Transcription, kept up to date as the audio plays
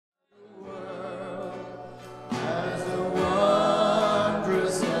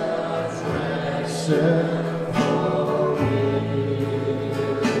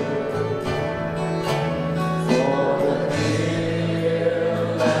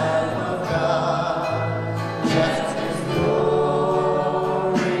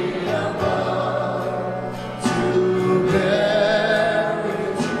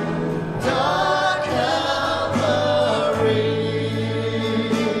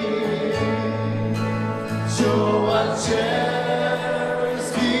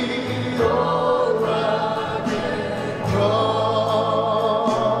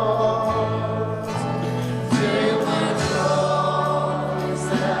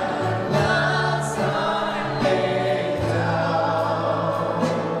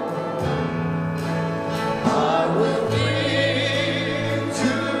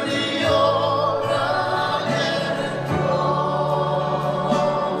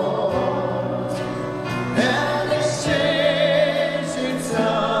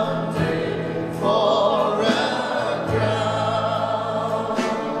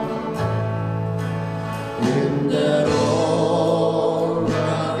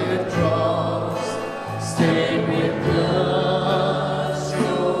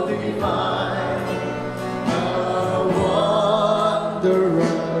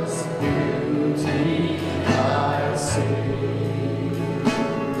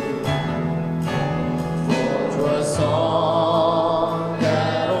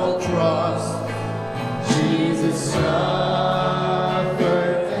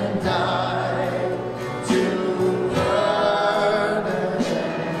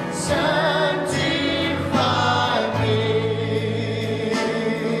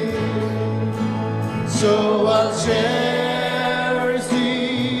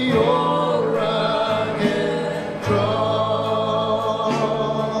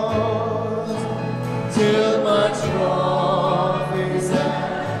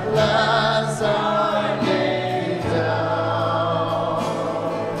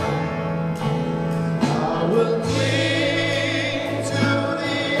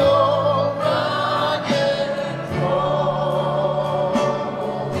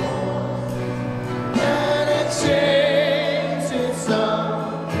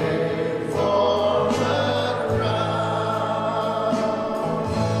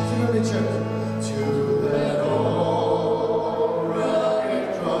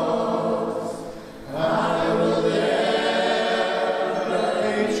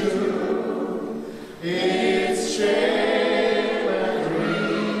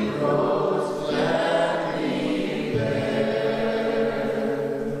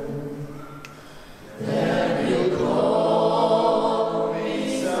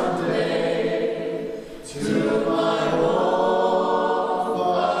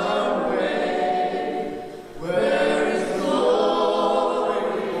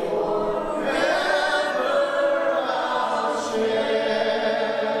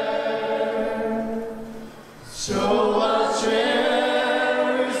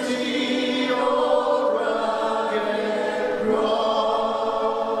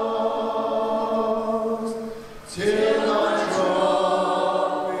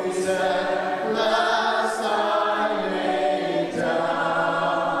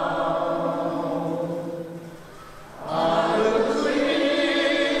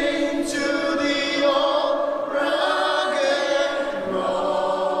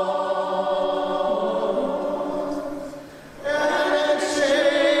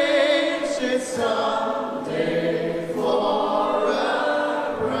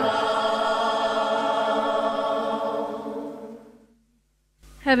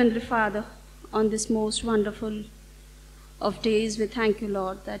Heavenly Father, on this most wonderful of days, we thank you,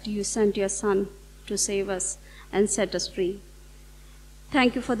 Lord, that you sent your Son to save us and set us free.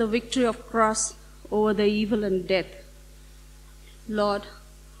 Thank you for the victory of cross over the evil and death. Lord,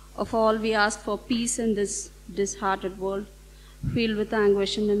 of all we ask for peace in this disheartened world, filled with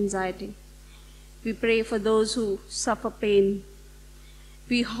anguish and anxiety. We pray for those who suffer pain.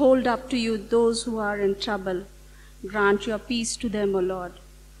 We hold up to you those who are in trouble. Grant your peace to them, O Lord.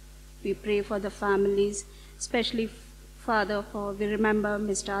 We pray for the families, especially, Father, for we remember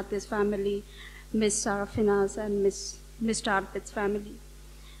Mr. Arthur's family, Miss Sarafina's and Mr. Arpit's family.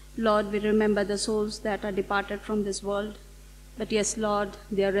 Lord, we remember the souls that are departed from this world. But yes, Lord,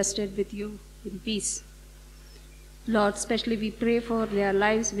 they are rested with you in peace. Lord, especially we pray for their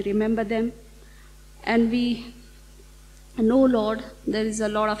lives, we remember them. And we know, Lord, there is a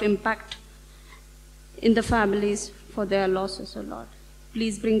lot of impact in the families for their losses, O Lord.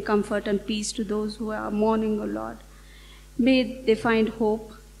 Please bring comfort and peace to those who are mourning, O Lord. May they find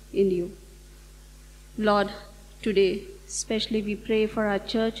hope in you. Lord, today, especially we pray for our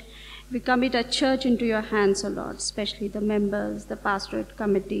church. We commit our church into your hands, O Lord, especially the members, the pastorate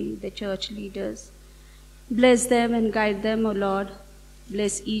committee, the church leaders. Bless them and guide them, O Lord.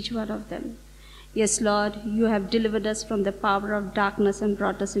 Bless each one of them. Yes, Lord, you have delivered us from the power of darkness and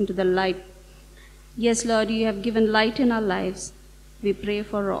brought us into the light. Yes, Lord, you have given light in our lives. We pray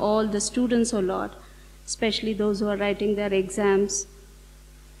for all the students, O Lord, especially those who are writing their exams.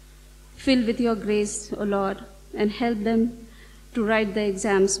 Fill with your grace, O Lord, and help them to write the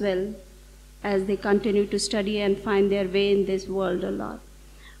exams well as they continue to study and find their way in this world, O Lord.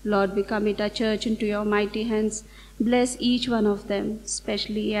 Lord, we commit our church into your mighty hands. Bless each one of them,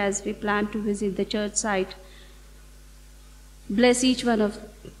 especially as we plan to visit the church site. Bless each one of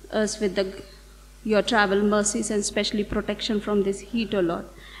us with your travel mercies and specially protection from this heat, O Lord.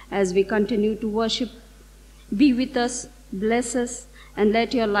 As we continue to worship, be with us, bless us, and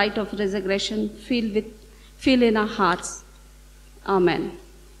let your light of resurrection fill in our hearts. Amen.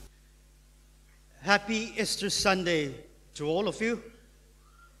 Happy Easter Sunday to all of you.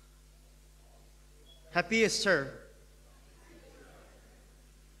 Happy Easter.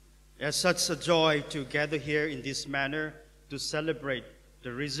 It's such a joy to gather here in this manner to celebrate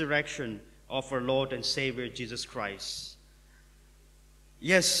the resurrection of our Lord and Savior Jesus Christ.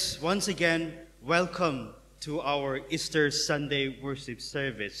 Yes, once again, welcome to our Easter Sunday worship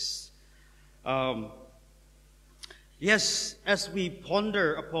service. Yes, as we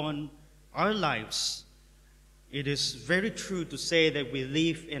ponder upon our lives, it is very true to say that we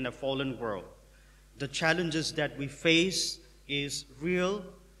live in a fallen world. The challenges that we face is real.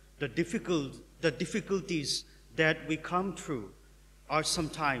 The difficulties that we come through are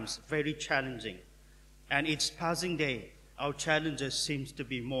sometimes very challenging. And each passing day, our challenges seems to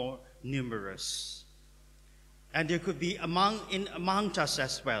be more numerous. And there could be among us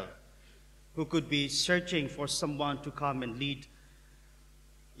as well, who could be searching for someone to come and lead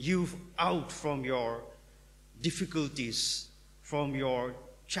you out from your difficulties, from your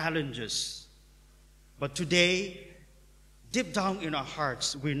challenges. But today, deep down in our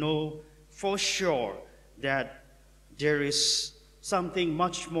hearts, we know for sure that there is something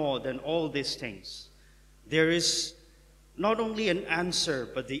much more than all these things. There is not only an answer,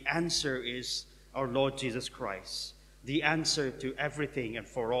 but the answer is our Lord Jesus Christ, the answer to everything and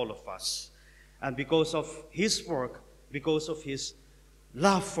for all of us. And because of his work, because of his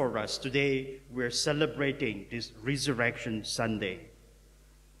love for us, today we're celebrating this Resurrection Sunday.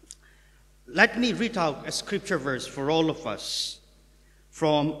 Let me read out a scripture verse for all of us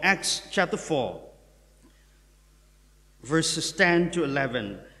from Acts chapter 4, verses 10 to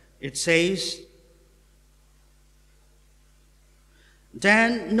 11. It says,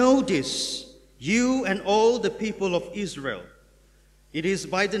 "Then know this, you and all the people of Israel, it is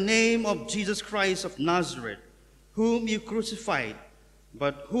by the name of Jesus Christ of Nazareth, whom you crucified,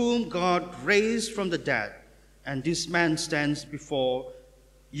 but whom God raised from the dead, and this man stands before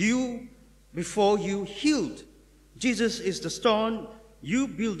you healed. Jesus is the stone you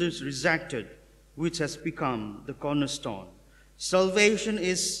builders rejected, which has become the cornerstone. Salvation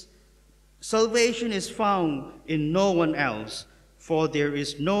is found in no one else, for there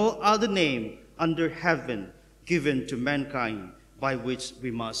is no other name under heaven given to mankind by which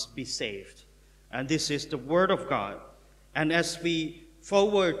we must be saved." And this is the word of God. And as we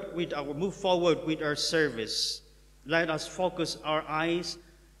move forward with our service, let us focus our eyes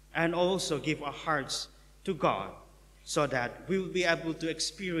and also give our hearts to God, so that we will be able to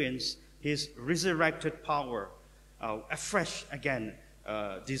experience his resurrected power afresh again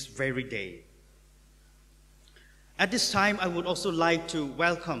this very day. At this time, I would also like to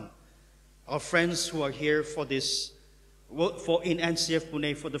welcome our friends who are here in NCF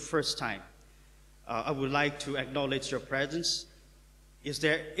Pune for the first time. I would like to acknowledge your presence.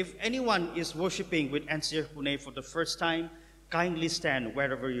 If anyone is worshiping with NCF Pune for the first time, kindly stand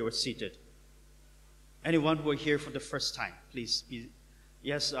wherever you are seated. Anyone who are here for the first time, please.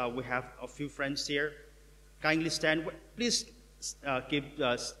 Yes, we have a few friends here. Kindly stand. Please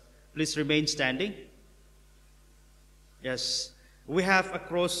please remain standing. Yes, we have a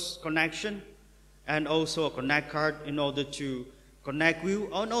cross connection and also a connect card in order to connect you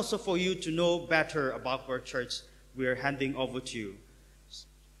and also for you to know better about our church. We are handing over to you.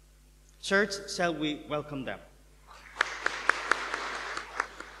 Church, shall we welcome them?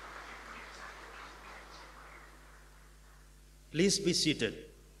 Please be seated.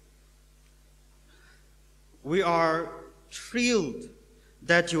 We are thrilled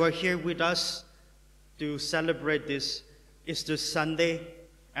that you are here with us to celebrate this Easter Sunday,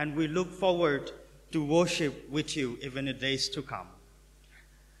 and we look forward to worship with you even in the days to come.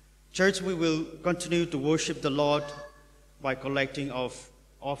 Church, we will continue to worship the Lord by collecting of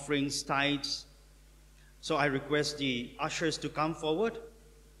offerings, tithes. So I request the ushers to come forward.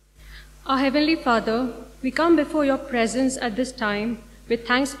 Our Heavenly Father, we come before your presence at this time with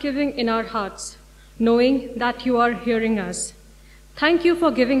thanksgiving in our hearts, knowing that you are hearing us. Thank you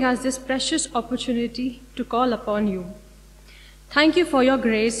for giving us this precious opportunity to call upon you. Thank you for your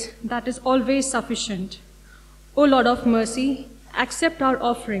grace that is always sufficient. O Lord of mercy, accept our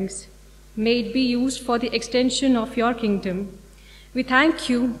offerings. May it be used for the extension of your kingdom. We thank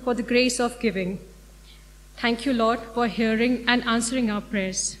you for the grace of giving. Thank you, Lord, for hearing and answering our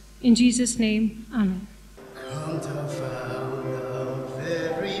prayers. In Jesus' name, amen. Come thou fount of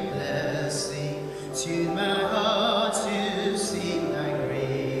every blessing, tune my heart to sing thy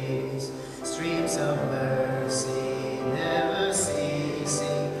grace. Streams of mercy never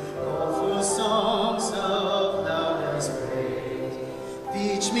ceasing, call for songs of loudest praise.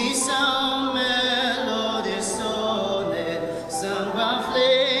 Teach me some melodious sonnet, sung by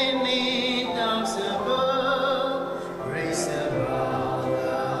flaming tongues above. Grace above,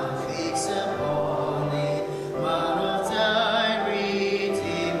 thou fix upon it, man of thy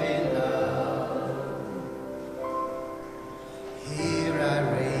redeeming love. Here I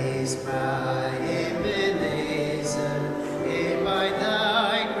raise my Ebenezer, aid by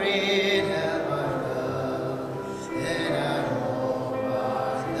thy great help I love. Then I hope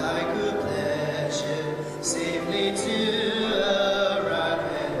by thy good pleasure safely to arrive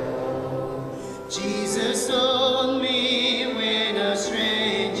at home. Jesus told me when a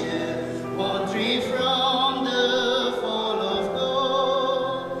stranger wandering from the fall of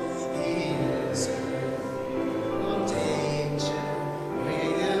gold, he is on danger,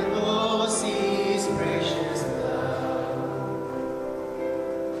 greater knows his precious love.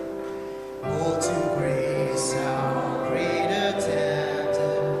 Oh, to grace how great a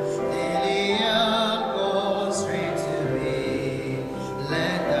tempter, daily I'm gone straight to me.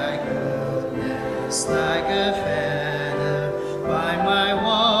 Let thy goodness like a feather bind my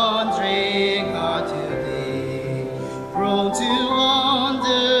wandering heart to thee. Prone to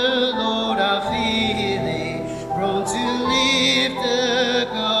wander, Lord, I feel thee. Prone to leave the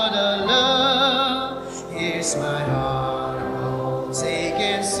God of love. Here's my heart, oh, take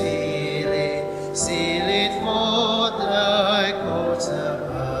and seal it for thy courts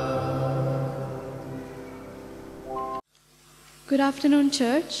above. Good afternoon,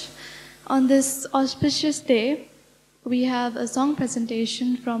 church. On this auspicious day, we have a song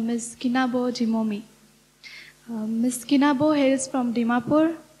presentation from Ms. Kinabo Jimomi. Ms. Kinabo hails from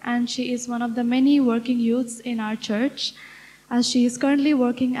Dimapur, and she is one of the many working youths in our church, as she is currently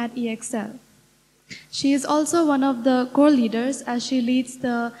working at EXL. She is also one of the core leaders as she leads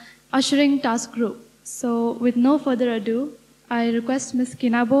the ushering task group. So with no further ado, I request Ms.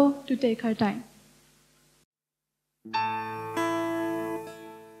 Kinabo to take her time.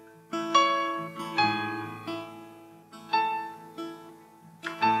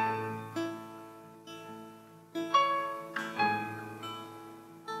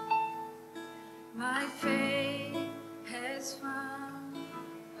 My faith has found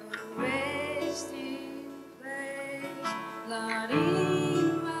a resting place, not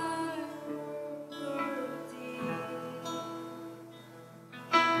in my world.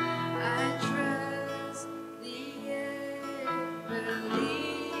 I trust the ever-living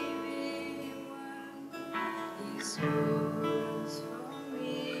one. His words for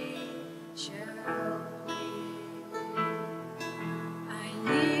me shall be. I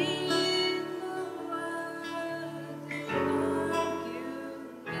need no other argument.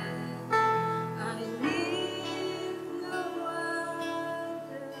 I need no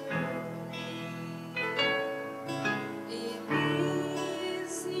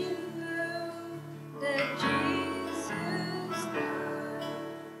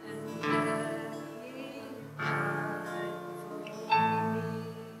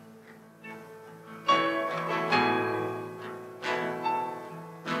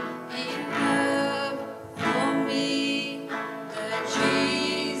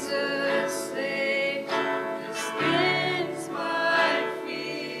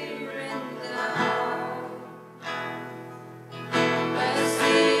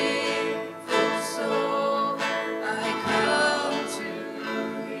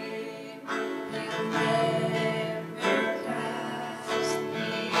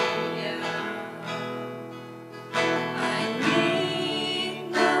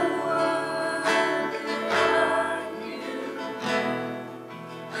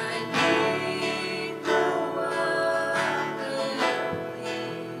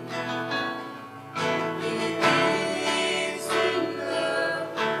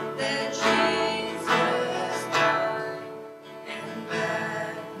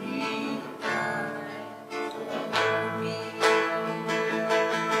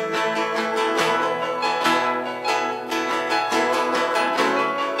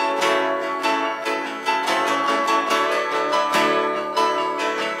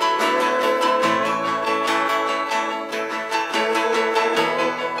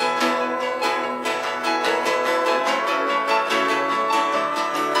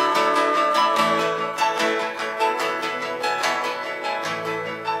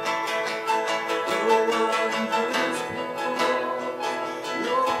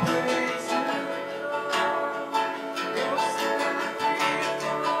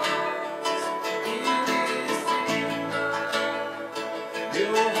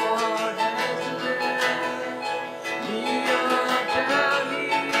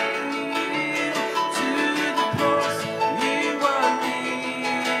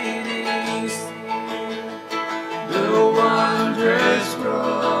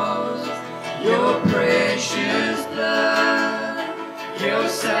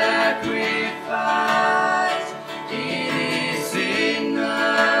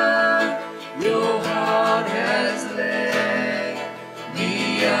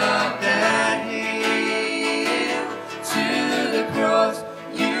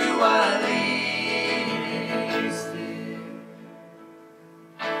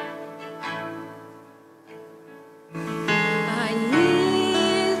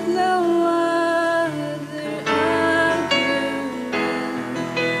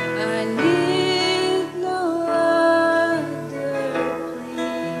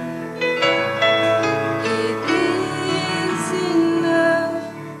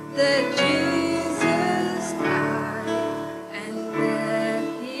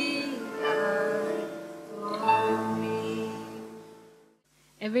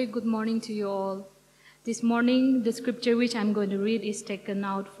very good morning to you all. This morning, the scripture which I'm going to read is taken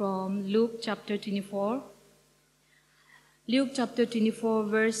out from Luke chapter 24. Luke chapter 24,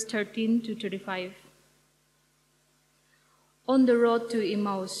 verse 13 to 35. On the road to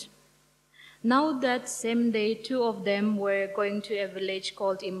Emmaus. Now that same day, two of them were going to a village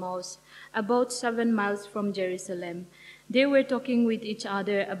called Emmaus, about 7 miles from Jerusalem. They were talking with each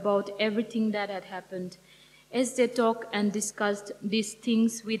other about everything that had happened. As they talked and discussed these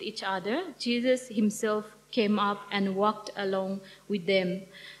things with each other, Jesus himself came up and walked along with them,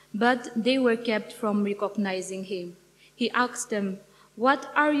 but they were kept from recognizing him. He asked them,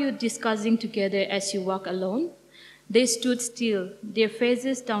 "What are you discussing together as you walk alone?" They stood still, their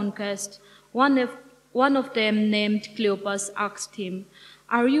faces downcast. One of them, named Cleopas, asked him,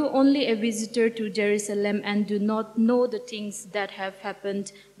 "Are you only a visitor to Jerusalem and do not know the things that have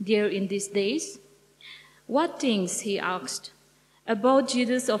happened there in these days?" "What things?" he asked. "About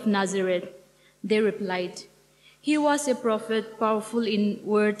Jesus of Nazareth," they replied. "He was a prophet, powerful in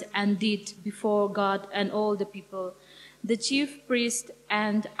word and deed before God and all the people. The chief priests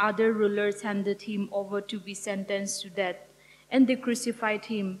and other rulers handed him over to be sentenced to death, and they crucified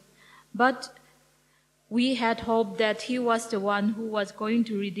him. But we had hoped that he was the one who was going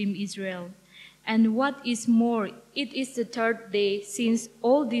to redeem Israel. And what is more, it is the third day since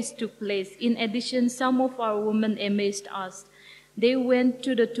all this took place. In addition, some of our women amazed us. They went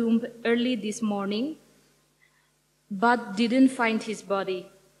to the tomb early this morning, but didn't find his body.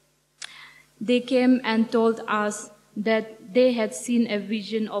 They came and told us that they had seen a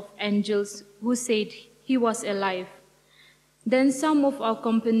vision of angels who said he was alive. Then some of our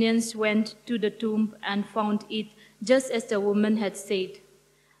companions went to the tomb and found it just as the woman had said,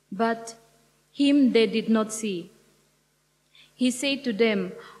 but him they did not see." He said to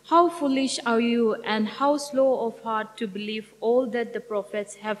them, "How foolish are you, and how slow of heart to believe all that the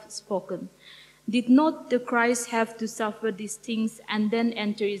prophets have spoken. Did not the Christ have to suffer these things and then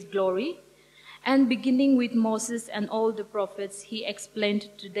enter his glory?" And beginning with Moses and all the prophets, he explained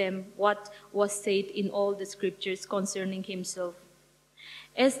to them what was said in all the scriptures concerning himself.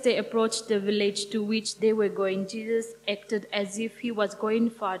 As they approached the village to which they were going, Jesus acted as if he was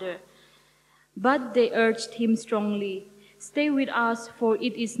going farther. But they urged him strongly, "Stay with us, for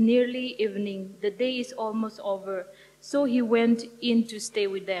it is nearly evening. The day is almost over." So he went in to stay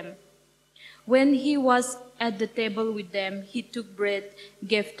with them. When he was at the table with them, he took bread,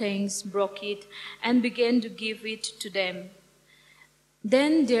 gave thanks, broke it, and began to give it to them.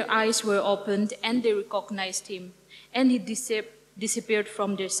 Then their eyes were opened, and they recognized him, and he disappeared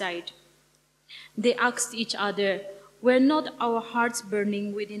from their sight. They asked each other, "Were not our hearts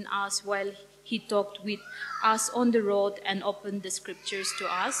burning within us while he talked with us on the road and opened the scriptures to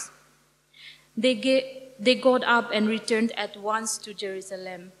us?" They got up and returned at once to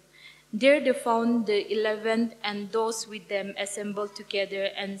Jerusalem. There they found the 11 and those with them assembled together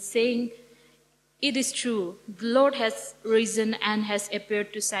and saying, "It is true, the Lord has risen and has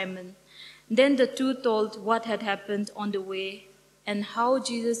appeared to Simon." Then the two told what had happened on the way and how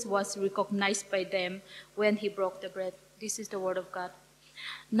Jesus was recognized by them when he broke the bread. This is the word of God.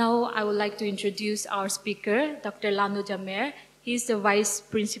 Now I would like to introduce our speaker, Dr. Lanu Jamir. He is the Vice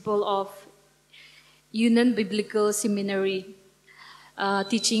Principal of Union Biblical Seminary,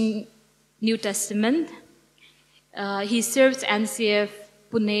 teaching New Testament. He serves NCF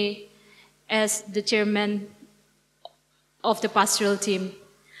Pune as the chairman of the pastoral team.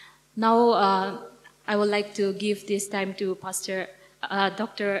 Now I would like to give this time to Pastor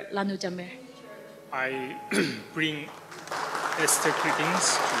Dr. Lanu Jamir. I bring Easter greetings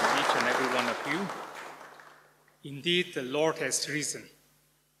to each and every one of you. Indeed, the Lord has risen.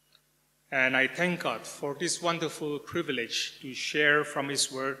 And I thank God for this wonderful privilege to share from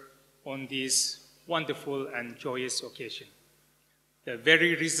His Word on this wonderful and joyous occasion. The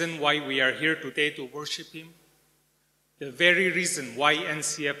very reason why we are here today to worship Him, the very reason why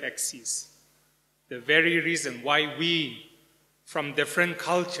NCF exists, the very reason why we from different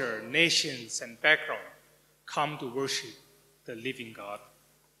culture, nations, and background come to worship the living God.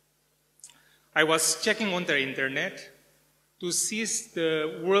 I was checking on the internet to seize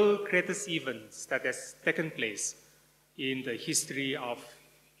the world greatest events that has taken place in the history of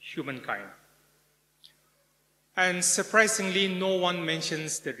humankind. And surprisingly, no one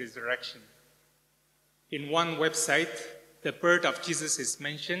mentions the resurrection. In one website, the birth of Jesus is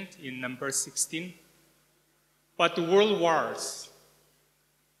mentioned in number 16, but the world wars,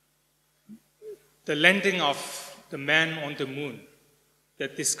 the landing of the man on the moon, the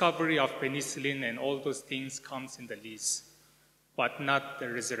discovery of penicillin and all those things comes in the list, but not the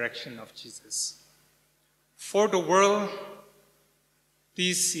resurrection of Jesus. For the world,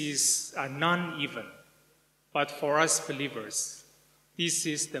 this is a non-event, but for us believers, this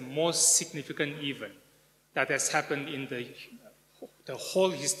is the most significant event that has happened in the whole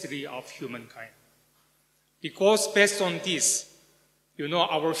history of humankind. Because based on this,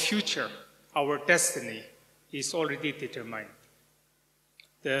 our future, our destiny is already determined.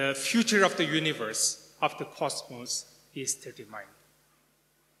 The future of the universe, of the cosmos, is determined.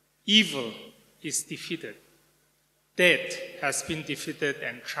 Evil is defeated. Death has been defeated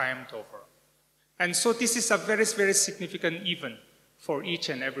and triumphed over. And so this is a very, very significant event for each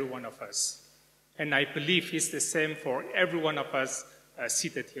and every one of us. And I believe it's the same for every one of us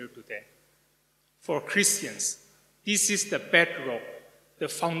seated here today. For Christians, this is the bedrock, the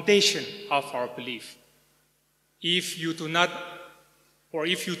foundation of our belief. If you do not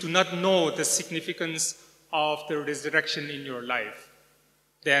know the significance of the resurrection in your life,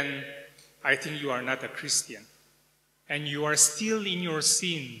 then I think you are not a Christian. And you are still in your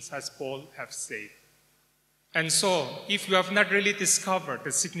sins, as Paul has said. And so, if you have not really discovered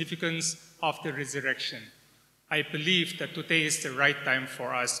the significance of the resurrection, I believe that today is the right time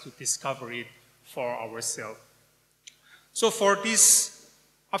for us to discover it for ourselves. So for this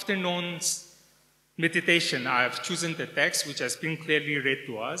afternoon's meditation, I have chosen the text which has been clearly read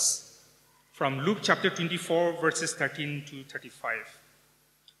to us from Luke chapter 24, verses 13 to 35.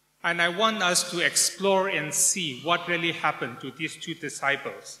 And I want us to explore and see what really happened to these two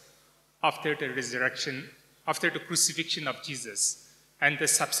disciples after the resurrection, after the crucifixion of Jesus, and the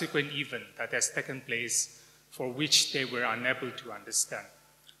subsequent event that has taken place for which they were unable to understand.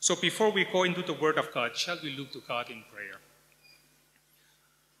 So before we go into the Word of God, shall we look to God in prayer?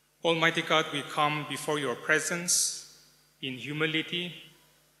 Almighty God, we come before your presence in humility.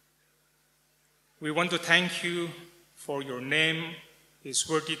 We want to thank you for your name is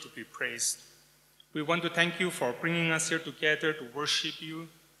worthy to be praised. We want to thank you for bringing us here together to worship you.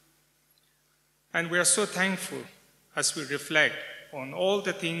 And we are so thankful as we reflect on all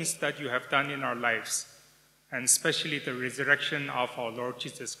the things that you have done in our lives, and especially the resurrection of our Lord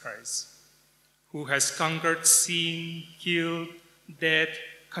Jesus Christ, who has conquered sin, guilt, death,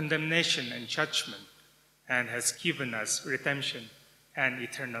 condemnation, and judgment, and has given us redemption and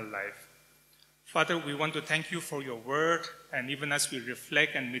eternal life. Father, we want to thank you for your word, and even as we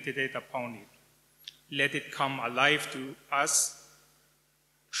reflect and meditate upon it, let it come alive to us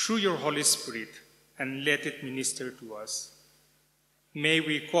through your Holy Spirit, and let it minister to us. May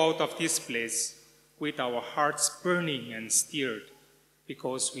we go out of this place with our hearts burning and stirred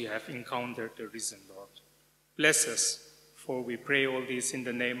because we have encountered the risen Lord. Bless us, for we pray all this in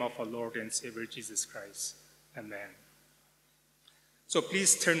the name of our Lord and Savior Jesus Christ. Amen. So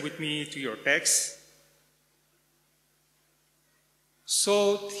please turn with me to your text.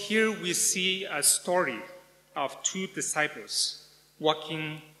 So here we see a story of two disciples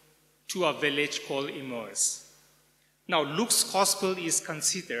walking to a village called Emmaus. Now, Luke's gospel is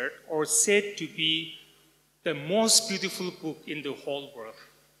considered or said to be the most beautiful book in the whole world.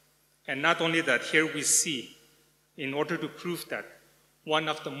 And not only that, here we see, in order to prove that, one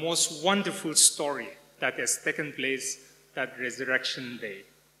of the most wonderful stories that has taken place that resurrection day.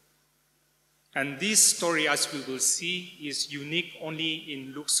 And this story, as we will see, is unique only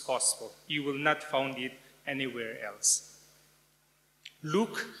in Luke's gospel. You will not find it anywhere else.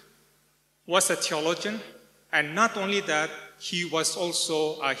 Luke was a theologian, and not only that, he was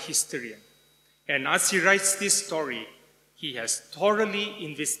also a historian. And as he writes this story, he has thoroughly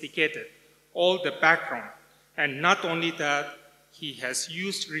investigated all the background. And not only that, he has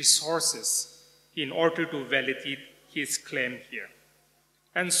used resources in order to validate his claim here.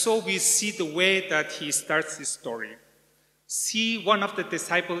 And so we see the way that he starts his story. See, one of the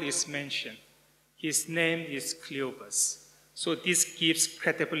disciples is mentioned. His name is Cleopas. So this gives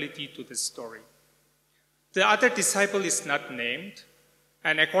credibility to the story. The other disciple is not named,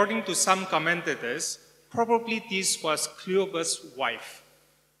 and according to some commentators, probably this was Cleopas' wife,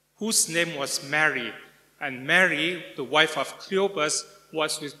 whose name was Mary. And Mary, the wife of Cleopas,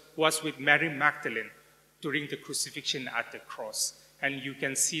 was with Mary Magdalene during the crucifixion at the cross. And you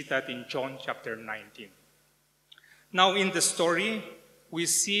can see that in John chapter 19. Now in the story, we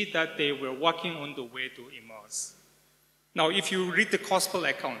see that they were walking on the way to Emmaus. Now if you read the gospel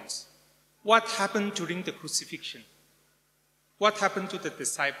accounts, what happened during the crucifixion? What happened to the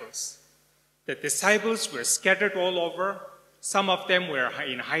disciples? The disciples were scattered all over. Some of them were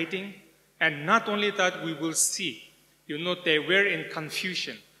in hiding. And not only that, we will see, they were in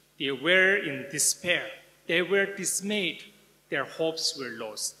confusion. They were in despair. They were dismayed. Their hopes were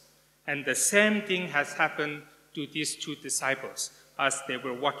lost. And the same thing has happened to these two disciples as they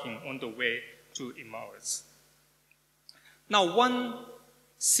were walking on the way to Emmaus. Now, one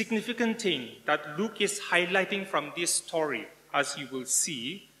significant thing that Luke is highlighting from this story, as you will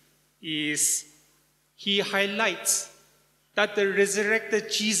see, is he highlights that the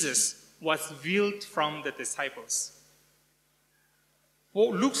resurrected Jesus was veiled from the disciples.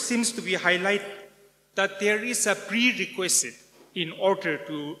 What Luke seems to be highlighting that there is a prerequisite in order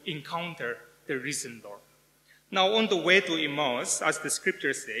to encounter the risen Lord. Now, on the way to Emmaus, as the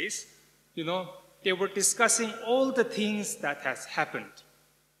scripture says, they were discussing all the things that has happened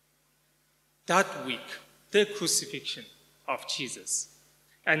that week, the crucifixion of Jesus.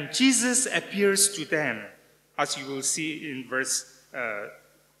 And Jesus appears to them, as you will see in verse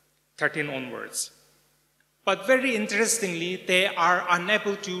 13 onwards. But very interestingly, they are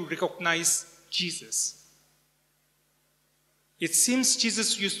unable to recognize Jesus. It seems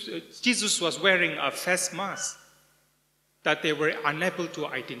Jesus was wearing a face mask, that they were unable to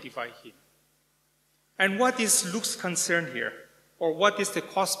identify him. And what is Luke's concern here? Or what is the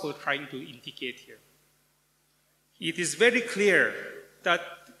gospel trying to indicate here? It is very clear that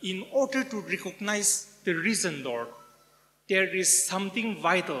in order to recognize the risen Lord, there is something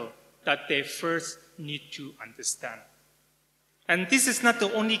vital that they first need to understand. And this is not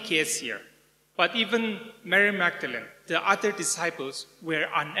the only case here, but even Mary Magdalene, the other disciples, were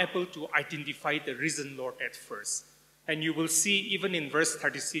unable to identify the risen Lord at first. And you will see even in verse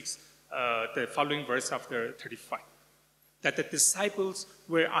 36, the following verse after 35, that the disciples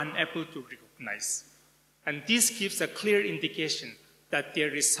were unable to recognize. And this gives a clear indication that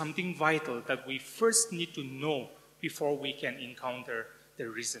there is something vital that we first need to know before we can encounter the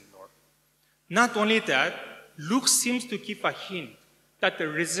risen Lord. Not only that, Luke seems to give a hint that the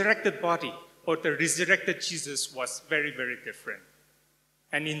resurrected body or the resurrected Jesus was very, very different.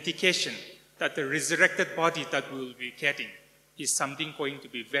 An indication that the resurrected body that we will be getting is something going to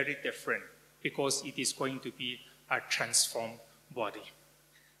be very different because it is going to be a transformed body.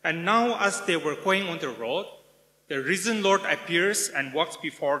 And now as they were going on the road, the risen Lord appears and walks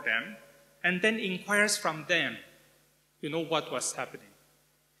before them and then inquires from them, what was happening.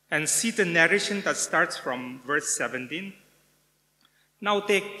 And see the narration that starts from verse 17. Now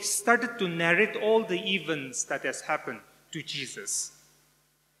they started to narrate all the events that has happened to Jesus.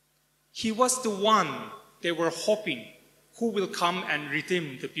 He was the one they were hoping who will come and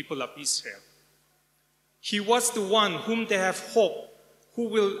redeem the people of Israel. He was the one whom they have hoped who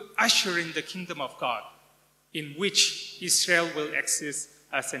will usher in the kingdom of God, in which Israel will exist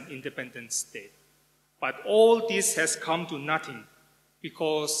as an independent state. But all this has come to nothing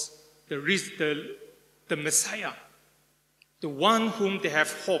because the Messiah, the one whom they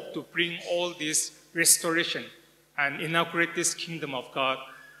have hoped to bring all this restoration and inaugurate this kingdom of God,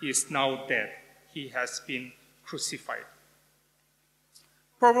 is now dead. He has been crucified.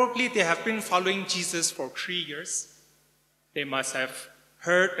 Probably they have been following Jesus for 3 years. They must have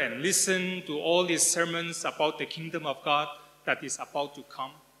heard and listened to all his sermons about the kingdom of God that is about to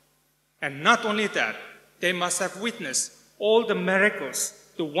come. And not only that, they must have witnessed all the miracles,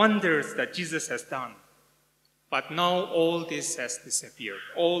 the wonders that Jesus has done. But now all this has disappeared.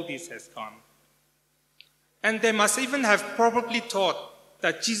 All this has gone. And they must even have probably thought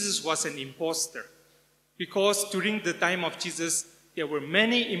that Jesus was an imposter, because during the time of Jesus, there were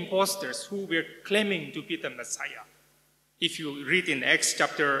many imposters who were claiming to be the Messiah. If you read in Acts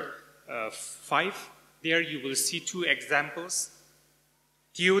chapter 5, there you will see 2 examples.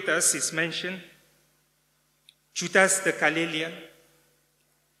 Judas is mentioned, Judas the Galilean,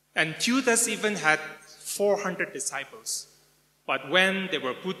 and Judas even had 400 disciples. But when they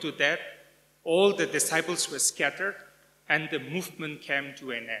were put to death, all the disciples were scattered and the movement came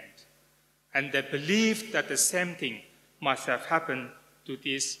to an end. And they believed that the same thing must have happened to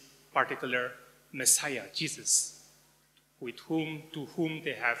this particular Messiah, Jesus, to whom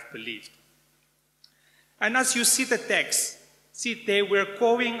they have believed. And as you see the text, they were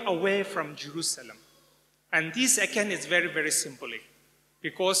going away from Jerusalem. And this again is very, very symbolic,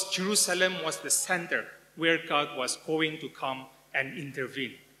 because Jerusalem was the center where God was going to come and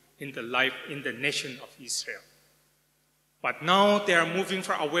intervene in the nation of Israel. But now they are moving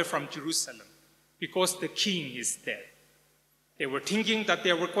far away from Jerusalem because the king is dead. They were thinking that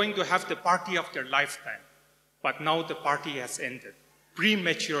they were going to have the party of their lifetime, but now the party has ended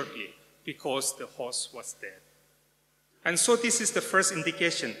prematurely because the host was dead. And so this is the first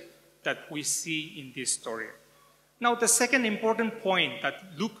indication that we see in this story. Now the second important point that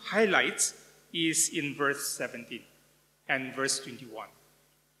Luke highlights is in verse 17 and verse 21.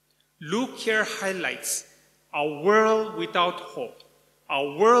 Luke here highlights a world without hope.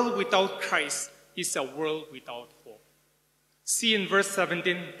 A world without Christ is a world without hope. See in verse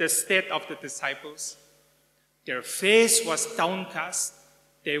 17 the state of the disciples. Their face was downcast.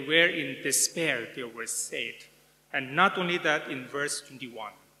 They were in despair, they were sad. And not only that, in verse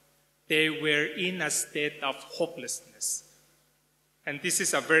 21, they were in a state of hopelessness. And this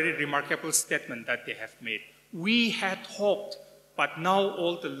is a very remarkable statement that they have made. We had hoped, but now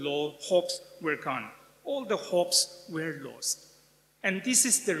all the hopes were gone. All the hopes were lost. And this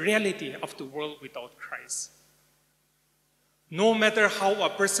is the reality of the world without Christ. No matter how a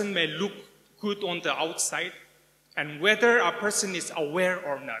person may look good on the outside, and whether a person is aware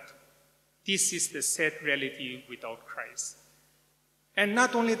or not, this is the sad reality without Christ. And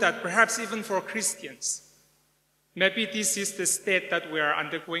not only that, perhaps even for Christians, maybe this is the state that we are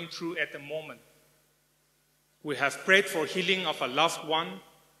undergoing through at the moment. We have prayed for healing of a loved one,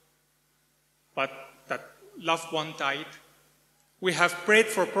 but that loved one died. We have prayed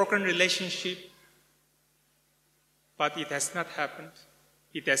for broken relationship, but it has not happened.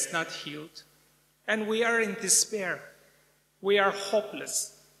 It has not healed. And we are in despair. We are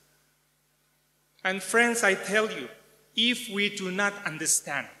hopeless. And friends, I tell you, if we do not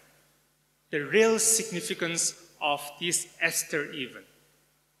understand the real significance of this Esther event,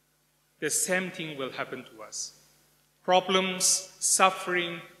 the same thing will happen to us. Problems,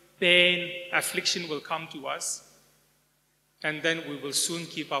 suffering, pain, affliction will come to us, and then we will soon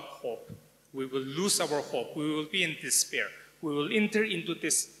give up hope. We will lose our hope. We will be in despair. We will enter into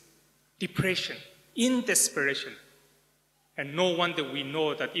this depression, in desperation. And no wonder we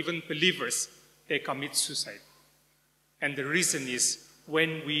know that even believers, they commit suicide. And the reason is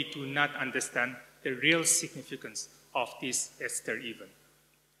when we do not understand the real significance of this Esther event.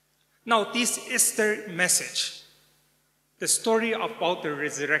 Now, this Esther message, the story about the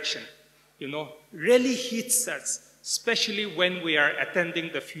resurrection, really hits us, especially when we are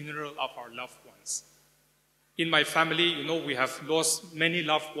attending the funeral of our loved ones. In my family, we have lost many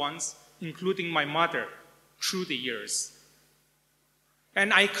loved ones, including my mother, through the years.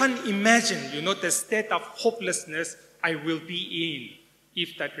 And I can't imagine, the state of hopelessness I will be in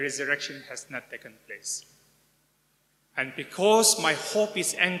if that resurrection has not taken place. And because my hope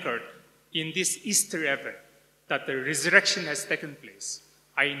is anchored in this Easter event, that the resurrection has taken place,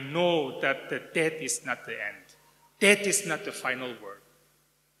 I know that the death is not the end. Death is not the final word.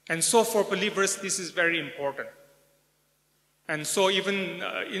 And so for believers, this is very important. And so even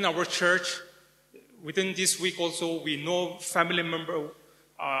in our church, within this week also, we know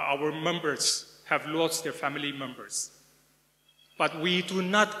our members have lost their family members. But we do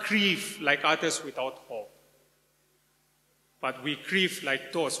not grieve like others without hope. But we grieve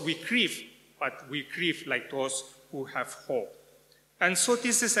like those. We grieve like those who have hope. And so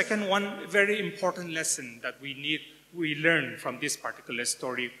this is again one very important lesson that we learn from this particular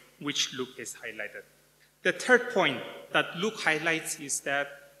story which Luke has highlighted. The third point that Luke highlights is that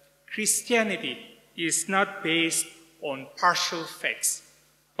Christianity is not based on partial facts,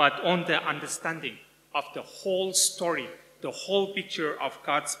 but on the understanding of the whole story, the whole picture of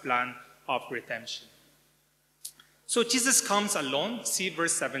God's plan of redemption. So Jesus comes alone, see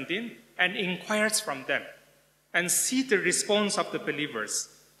verse 17, and inquires from them. And see the response of the believers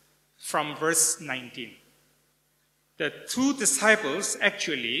from verse 19. The two disciples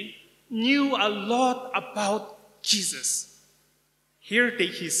actually knew a lot about Jesus. Here they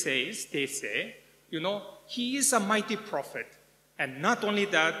say, he is a mighty prophet. And not only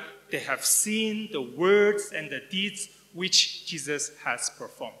that, they have seen the words and the deeds which Jesus has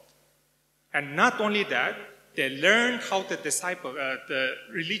performed. And not only that, they learned how the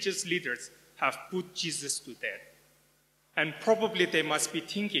religious leaders have put Jesus to death. And probably they must be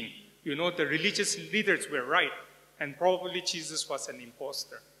thinking, the religious leaders were right, and probably Jesus was an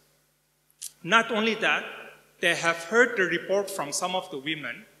imposter. Not only that, they have heard the report from some of the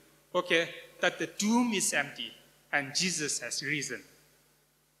women, that the tomb is empty and Jesus has risen.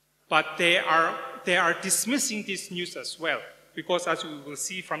 But they are dismissing this news as well, because as we will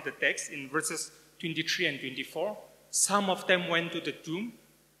see from the text in verses 23 and 24, some of them went to the tomb.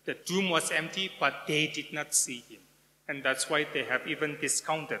 The tomb was empty, but they did not see him. And that's why they have even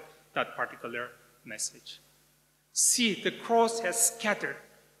discounted that particular message. See, the cross has scattered.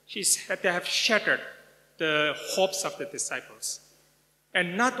 They have shattered the hopes of the disciples.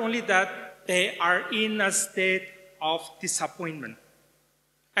 And not only that, they are in a state of disappointment.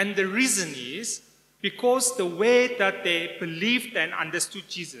 And the reason is because the way that they believed and understood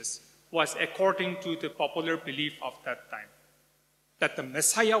Jesus was according to the popular belief of that time, that the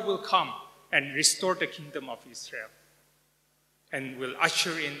Messiah will come and restore the kingdom of Israel and will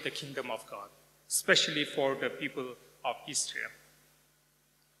usher in the kingdom of God, especially for the people of Israel.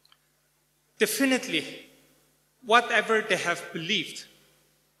 Definitely, whatever they have believed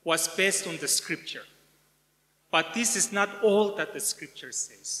was based on the scripture. But this is not all that the scripture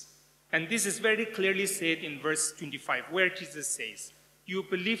says. And this is very clearly said in verse 25, where Jesus says, "You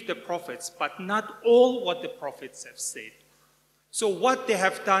believe the prophets, but not all what the prophets have said." So what they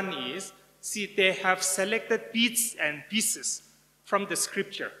have done is, see, they have selected bits and pieces from the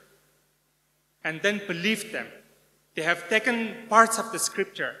scripture and then believed them. They have taken parts of the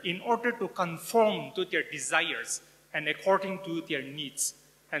scripture in order to conform to their desires and according to their needs,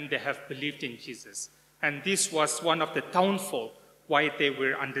 and they have believed in Jesus. And this was one of the downfall why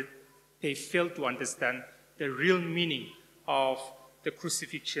they failed to understand the real meaning of the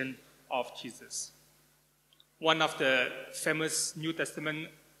crucifixion of Jesus. One of the famous New Testament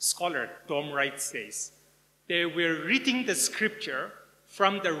scholar, Tom Wright, says, they were reading the scripture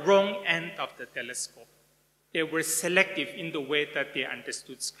from the wrong end of the telescope. They were selective in the way that they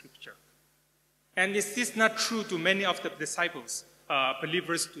understood scripture. And is this not true to many of the disciples,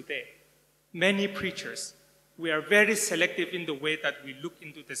 believers today? Many preachers, we are very selective in the way that we look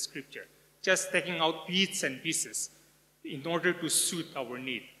into the scripture, just taking out bits and pieces in order to suit our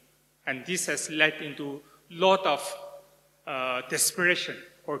need. And this has led into a lot of desperation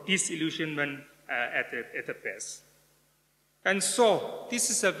or disillusionment at the best. And so,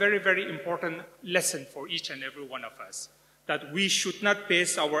 this is a very, very important lesson for each and every one of us, that we should not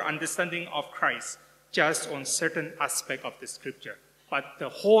base our understanding of Christ just on certain aspect of the scripture, but the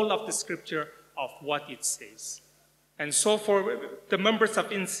whole of the scripture of what it says. And so for the members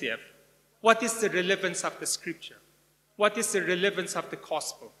of NCF, what is the relevance of the scripture? What is the relevance of the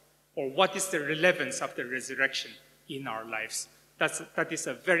gospel? Or what is the relevance of the resurrection in our lives? That is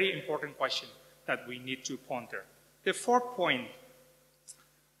a very important question that we need to ponder. The fourth point,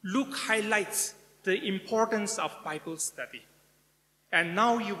 Luke highlights the importance of Bible study. And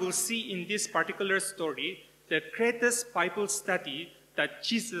now you will see in this particular story the greatest Bible study that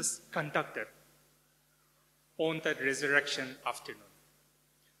Jesus conducted on that resurrection afternoon.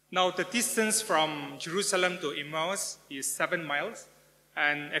 Now the distance from Jerusalem to Emmaus is 7 miles,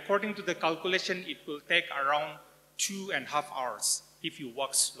 and according to the calculation, it will take around 2.5 hours if you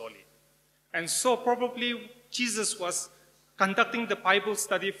walk slowly. And so probably Jesus was conducting the Bible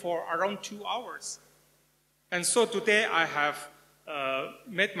study for around 2 hours. And so today I have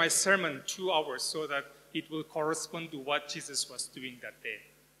made my sermon 2 hours so that it will correspond to what Jesus was doing that day.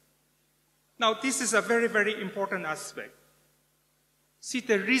 Now this is a very, very important aspect. See,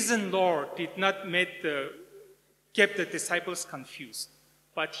 the reason Lord did not keep the disciples confused,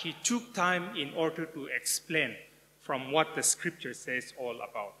 but he took time in order to explain from what the scripture says all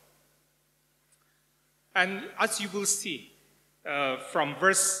about. And as you will see, from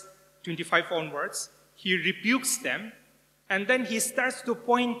verse 25 onwards, he rebukes them, and then he starts to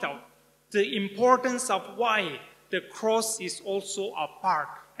point out the importance of why the cross is also a part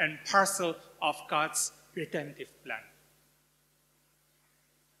and parcel of God's redemptive plan.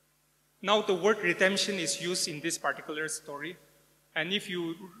 Now the word redemption is used in this particular story, and if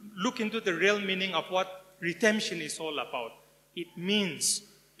you look into the real meaning of what redemption is all about, it means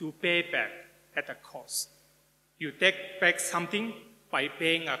to pay back at a cost. You take back something by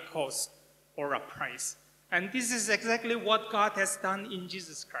paying a cost or a price. And this is exactly what God has done in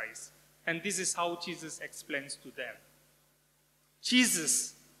Jesus Christ. And this is how Jesus explains to them.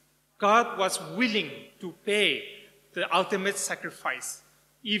 God was willing to pay the ultimate sacrifice,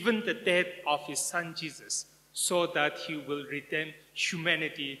 even the death of his son Jesus, so that he will redeem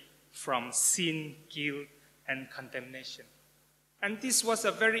humanity from sin, guilt, and condemnation. And this was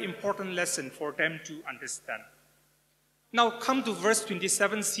a very important lesson for them to understand. Now come to verse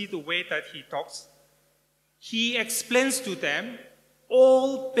 27, see the way that he talks. He explains to them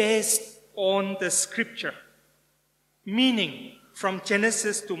all based on the scripture, meaning from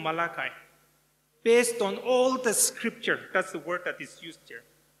Genesis to Malachi, based on all the scripture. That's the word that is used here.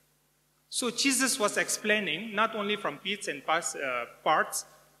 So Jesus was explaining not only from bits and parts,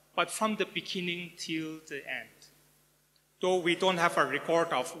 but from the beginning till the end. Though we don't have a record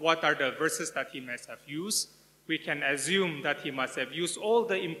of what are the verses that he must have used, we can assume that he must have used all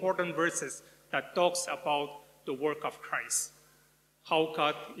the important verses that talks about the work of Christ, how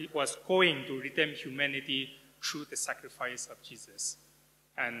God was going to redeem humanity through the sacrifice of Jesus.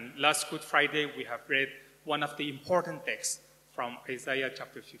 And last Good Friday, we have read one of the important texts from Isaiah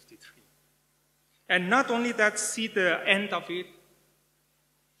chapter 53. And not only that, see the end of it.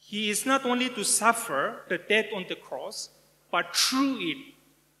 He is not only to suffer the death on the cross, but through it,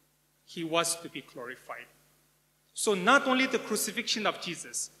 he was to be glorified. So not only the crucifixion of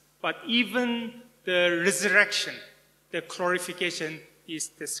Jesus, but even the resurrection, the glorification is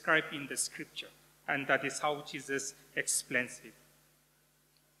described in the scripture. And that is how Jesus explains it.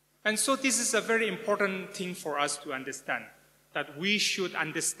 And so this is a very important thing for us to understand, that we should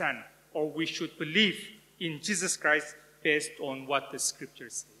understand or we should believe in Jesus Christ based on what the scripture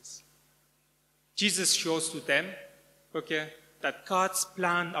says. Jesus shows to them, that God's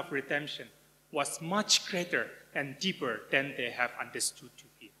plan of redemption was much greater and deeper than they have understood to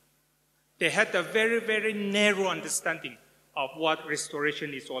be. They had a very, very narrow understanding of what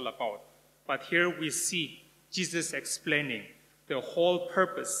restoration is all about. But here we see Jesus explaining the whole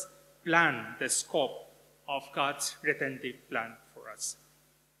purpose, plan, the scope of God's redemptive plan for us.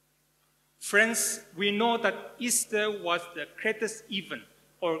 Friends, we know that Easter was the greatest event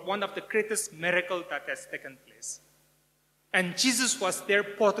or one of the greatest miracles that has taken place. And Jesus was there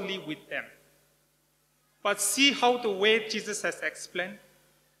bodily with them. But see how the way Jesus has explained?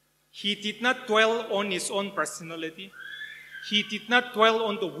 He did not dwell on his own personality. He did not dwell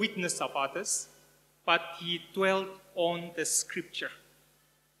on the witness of others, but he dwelled on the scripture.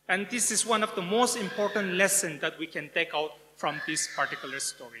 And this is one of the most important lessons that we can take out from this particular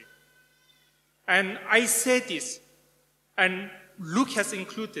story. And I say this, and Luke has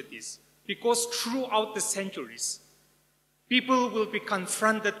included this, because throughout the centuries, people will be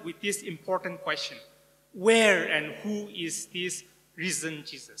confronted with this important question: where and who is this risen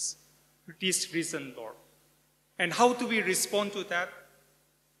Jesus, this risen Lord? And how do we respond to that?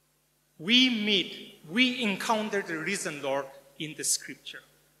 We encounter the risen Lord in the scripture.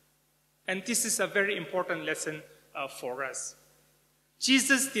 And this is a very important lesson for us.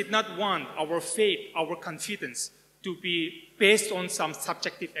 Jesus did not want our faith, our confidence to be based on some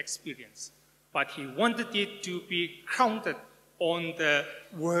subjective experience, but he wanted it to be grounded on the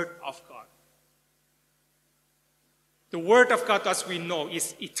Word of God. The Word of God, as we know,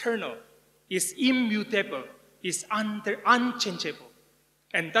 is eternal, is immutable, is unchangeable.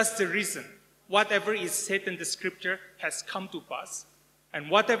 And that's the reason whatever is said in the scripture has come to pass, and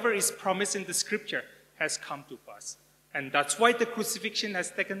whatever is promised in the scripture has come to pass. And that's why the crucifixion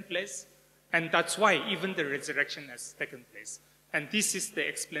has taken place, and that's why even the resurrection has taken place. And this is the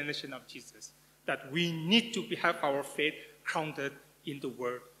explanation of Jesus, that we need to have our faith grounded in the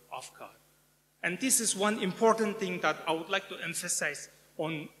Word of God. And this is one important thing that I would like to emphasize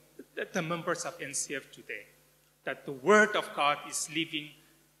on the members of NCF today, that the Word of God is living.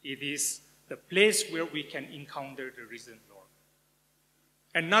 It is the place where we can encounter the risen Lord.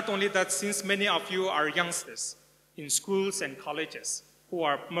 And not only that, since many of you are youngsters in schools and colleges who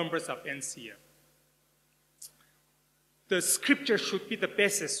are members of NCF, the scripture should be the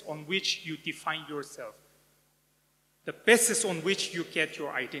basis on which you define yourself, the basis on which you get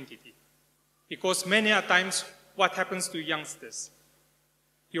your identity. Because many a times, what happens to youngsters?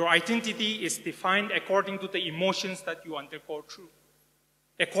 Your identity is defined according to the emotions that you undergo through,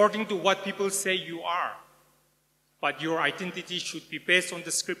 according to what people say you are. But your identity should be based on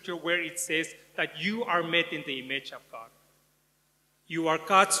the scripture where it says that you are made in the image of God. You are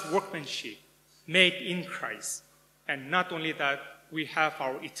God's workmanship, made in Christ. And not only that, we have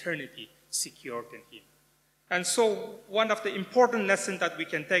our eternity secured in Him. And so one of the important lessons that we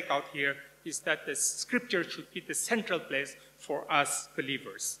can take out here is that the scripture should be the central place for us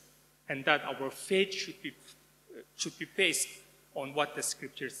believers, and that our faith should be based on what the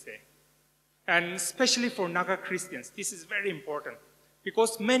scriptures say. And especially for Naga Christians, this is very important,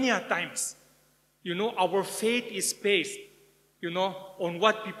 because many a times, our faith is based, on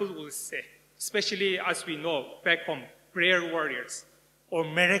what people will say, especially as we know back home, prayer warriors or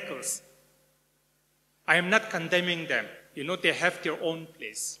miracles. I am not condemning them. They have their own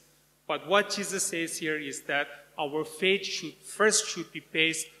place. But what Jesus says here is that our faith should be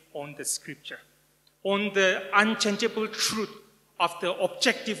based on the scripture, on the unchangeable truth of the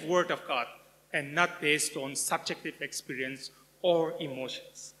objective Word of God, and not based on subjective experience or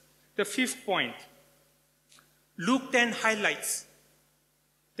emotions. The fifth point, Luke then highlights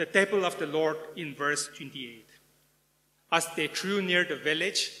the table of the Lord in verse 28. As they drew near the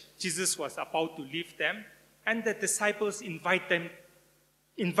village, Jesus was about to leave them, and the disciples invited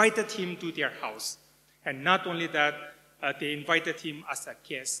him to their house. And not only that, they invited him as a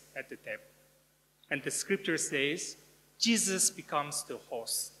guest at the table. And the scripture says, Jesus becomes the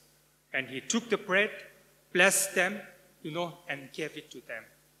host. And he took the bread, blessed them, and gave it to them.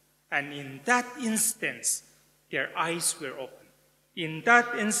 And in that instance, their eyes were opened. In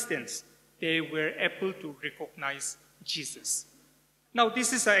that instance, they were able to recognize Jesus. Now,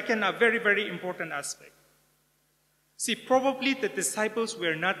 this is, again, a very, very important aspect. See, probably the disciples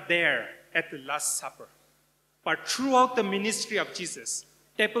were not there at the Last Supper. But throughout the ministry of Jesus,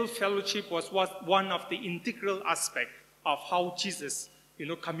 table fellowship was one of the integral aspects of how Jesus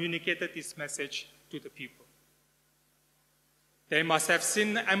communicated his message to the people. They must have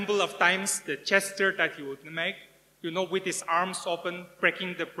seen ample of times the gesture that he would make, with his arms open,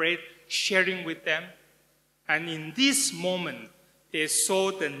 breaking the bread, sharing with them. And in this moment, they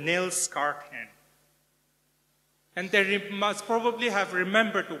saw the nail-scarred hand. And they must probably have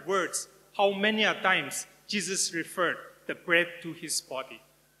remembered the words, how many a times Jesus referred the bread to his body.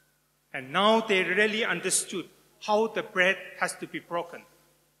 And now they really understood how the bread has to be broken,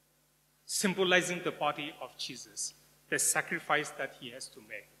 symbolizing the body of Jesus, the sacrifice that he has to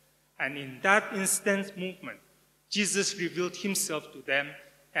make. And in that instant movement, Jesus revealed himself to them,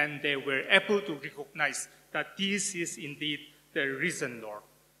 and they were able to recognize that this is indeed the risen Lord.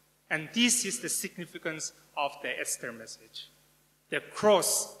 And this is the significance of the Easter message. The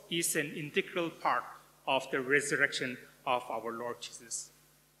cross is an integral part of the resurrection of our Lord Jesus.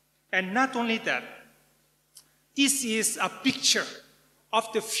 And not only that, this is a picture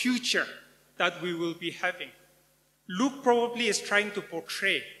of the future that we will be having. Luke probably is trying to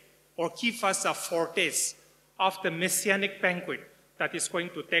portray or give us a foretaste of the messianic banquet that is going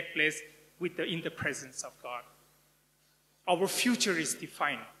to take place in the presence of God. Our future is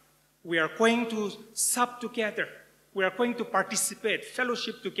defined. We are going to sup together. We are going to participate,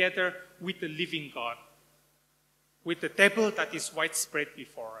 fellowship together with the living God, with the table that is widespread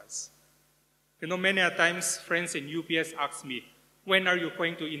before us. Many a times friends in UBS ask me, when are you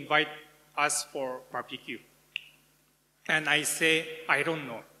going to invite us for barbecue? And I say, I don't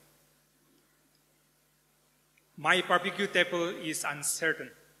know. My barbecue table is uncertain.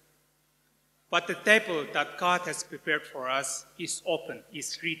 But the table that God has prepared for us is open,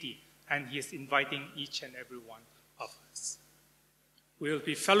 is ready, and he is inviting each and every one of us. We will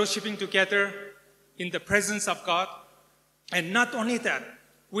be fellowshipping together in the presence of God, and not only that,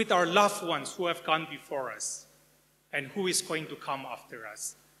 with our loved ones who have gone before us and who is going to come after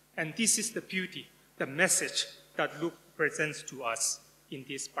us. And this is the beauty, the message that Luke presents to us in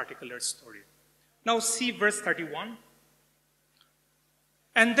this particular story. Now see verse 31.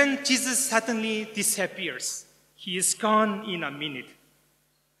 And then Jesus suddenly disappears. He is gone in a minute.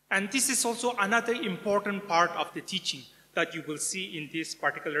 And this is also another important part of the teaching that you will see in this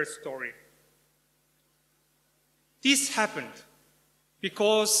particular story. This happened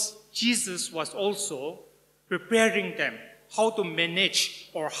because Jesus was also preparing them how to manage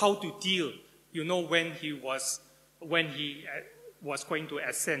or how to deal, when he was going to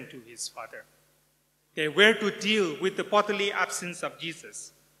ascend to his Father. They were to deal with the bodily absence of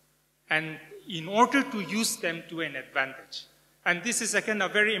Jesus, and in order to use them to an advantage. And this is again a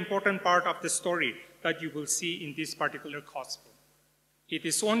very important part of the story that you will see in this particular gospel. It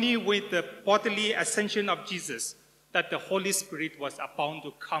is only with the bodily ascension of Jesus that the Holy Spirit was about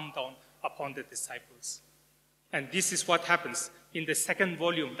to come down upon the disciples. And this is what happens in the second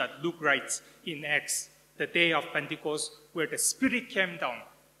volume that Luke writes in Acts, the day of Pentecost, where the Spirit came down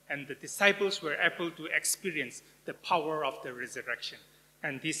and the disciples were able to experience the power of the resurrection.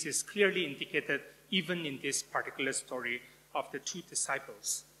 And this is clearly indicated even in this particular story of the two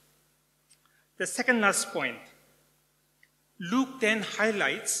disciples. The second last point, Luke then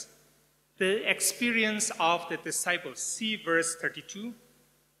highlights the experience of the disciples. See verse 32.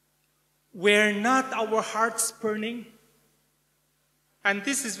 Were not our hearts burning? And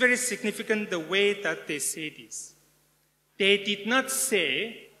this is very significant, the way that they say this. They did not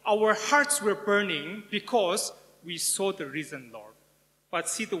say, our hearts were burning because we saw the risen Lord. But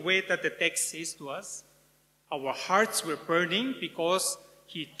see the way that the text says to us, our hearts were burning because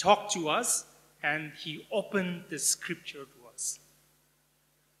he talked to us and he opened the scripture to us.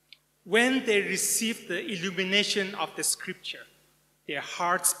 When they received the illumination of the scripture, their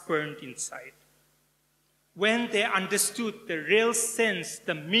hearts burned inside. When they understood the real sense,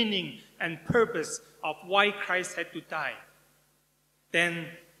 the meaning and purpose of why Christ had to die, then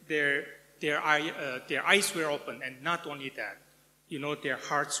their eyes were open, and not only that, their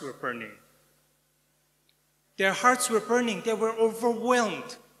hearts were burning. Their hearts were burning. They were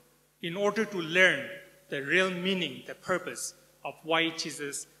overwhelmed in order to learn the real meaning, the purpose of why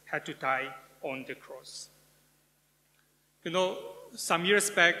Jesus had to die on the cross. Some years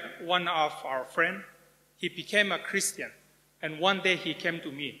back, one of our friends, he became a Christian, and one day he came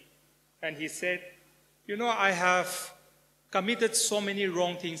to me, and he said, I have committed so many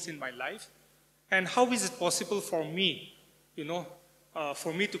wrong things in my life, and how is it possible for me,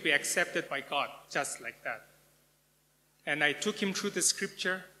 for me to be accepted by God just like that? And I took him through the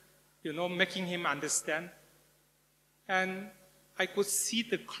scripture, making him understand, and I could see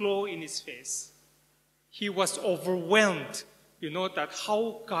the glow in his face. He was overwhelmed, that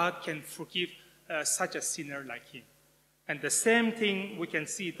how God can forgive such a sinner like him. And the same thing we can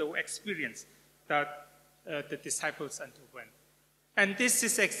see, the experience that the disciples underwent. And this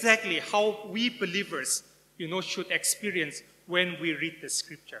is exactly how we believers, should experience when we read the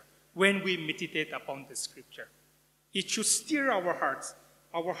scripture, when we meditate upon the scripture. It should stir our hearts.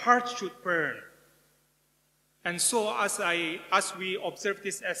 Our hearts should burn. And so as we observe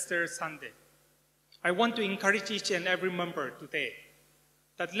this Easter Sunday, I want to encourage each and every member today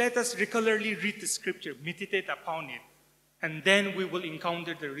that let us regularly read the scripture, meditate upon it, and then we will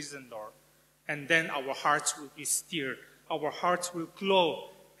encounter the risen Lord. And then our hearts will be stirred, our hearts will glow,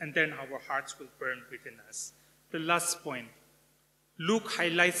 and then our hearts will burn within us. The last point, Luke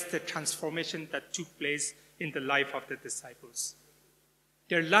highlights the transformation that took place in the life of the disciples.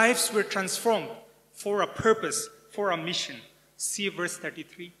 Their lives were transformed for a purpose, for a mission. See verse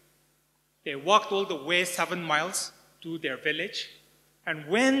 33. They walked all the way 7 miles to their village, and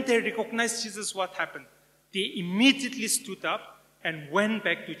when they recognized Jesus, what happened? They immediately stood up and went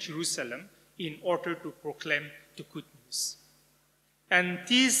back to Jerusalem in order to proclaim the good news. And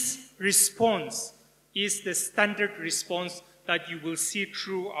this response is the standard response that you will see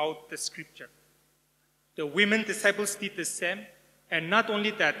throughout the scripture. The women disciples did the same, and not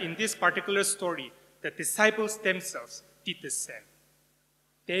only that, in this particular story, the disciples themselves did the same.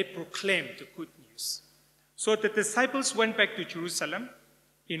 They proclaimed the good news. So the disciples went back to Jerusalem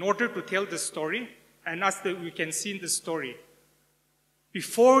in order to tell the story, and as we can see in the story,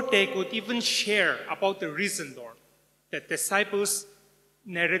 before they could even share about the risen Lord, the disciples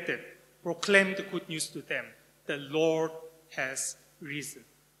narrated, proclaimed the good news to them. The Lord has risen.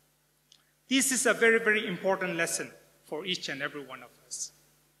 This is a very, very important lesson for each and every one of us.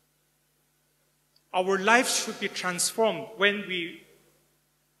 Our lives should be transformed when we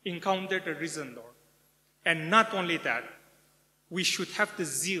encounter the risen Lord. And not only that, we should have the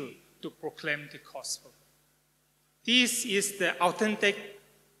zeal to proclaim the gospel. This is the authentic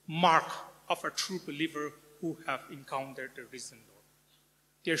mark of a true believer who have encountered the risen Lord.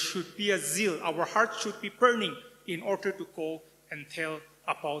 There should be a zeal. Our hearts should be burning in order to go and tell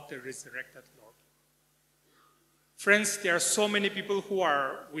about the resurrected Lord. Friends, there are so many people who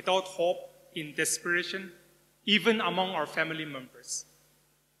are without hope, in desperation, even among our family members.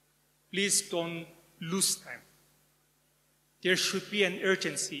 Please don't lose time. There should be an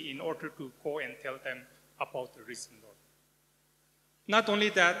urgency in order to go and tell them about the risen Lord. Not only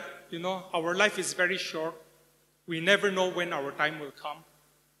that, our life is very short. We never know when our time will come.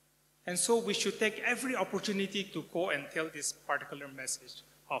 And so we should take every opportunity to go and tell this particular message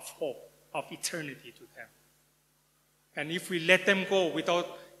of hope, of eternity to them. And if we let them go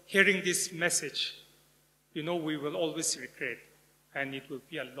without hearing this message, we will always regret, and it will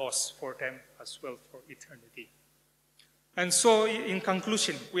be a loss for them as well for eternity. And so in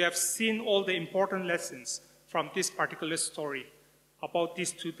conclusion, we have seen all the important lessons from this particular story about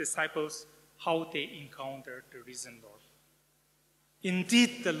these two disciples, how they encountered the risen Lord.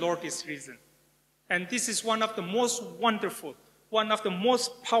 Indeed, the Lord is risen. And this is one of the most wonderful, one of the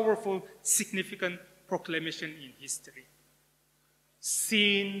most powerful, significant proclamation in history.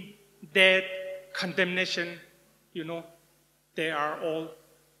 Sin, death, condemnation, they are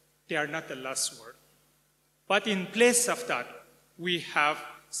not the last word. But in place of that, we have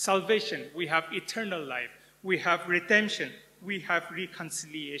salvation, we have eternal life, we have redemption, we have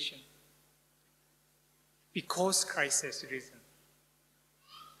reconciliation. Because Christ has risen.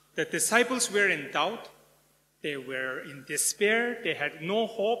 The disciples were in doubt, they were in despair, they had no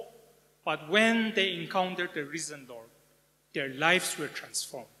hope, but when they encountered the risen Lord, their lives were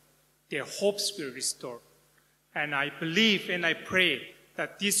transformed, their hopes were restored. And I believe and I pray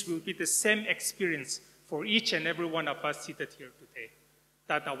that this will be the same experience for each and every one of us seated here today,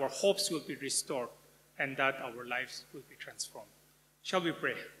 that our hopes will be restored and that our lives will be transformed. Shall we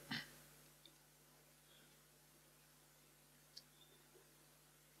pray?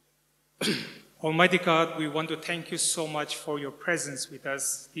 Almighty God, we want to thank you so much for your presence with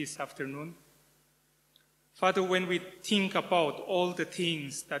us this afternoon. Father, when we think about all the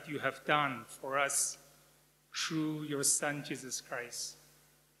things that you have done for us through your Son, Jesus Christ,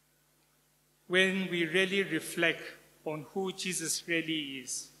 when we really reflect on who Jesus really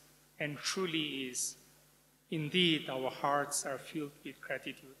is and truly is, indeed our hearts are filled with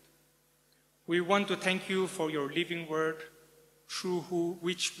gratitude. We want to thank you for your living word, through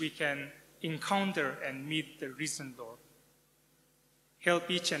which we can encounter and meet the risen Lord. Help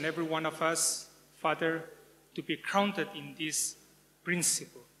each and every one of us, Father, to be grounded in this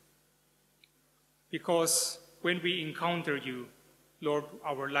principle. Because when we encounter you, Lord,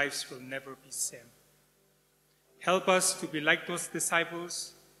 our lives will never be the same. Help us to be like those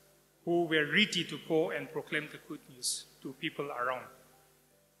disciples who were ready to go and proclaim the good news to people around.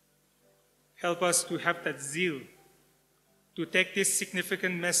 Help us to have that zeal to take this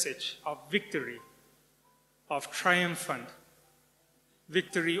significant message of victory, of triumphant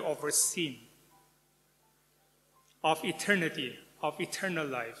victory over sin, of eternity, of eternal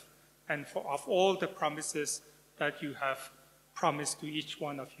life, and of all the promises that you have promised to each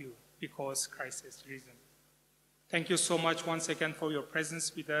one of you because Christ has risen. Thank you so much once again for your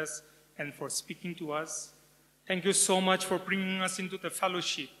presence with us and for speaking to us. Thank you so much for bringing us into the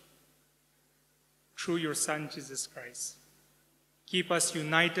fellowship through your Son, Jesus Christ. Keep us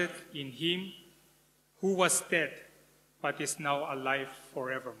united in him who was dead but is now alive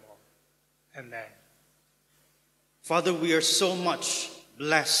forevermore. Amen. Father, we are so much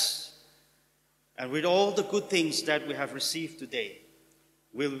blessed, and with all the good things that we have received today,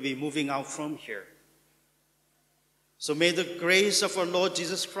 we'll be moving out from here. So may the grace of our Lord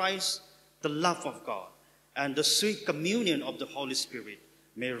Jesus Christ, the love of God, and the sweet communion of the Holy Spirit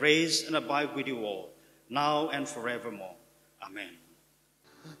may rest and abide with you all, now and forevermore. Amen.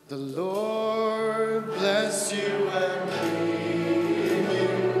 The Lord bless you and keep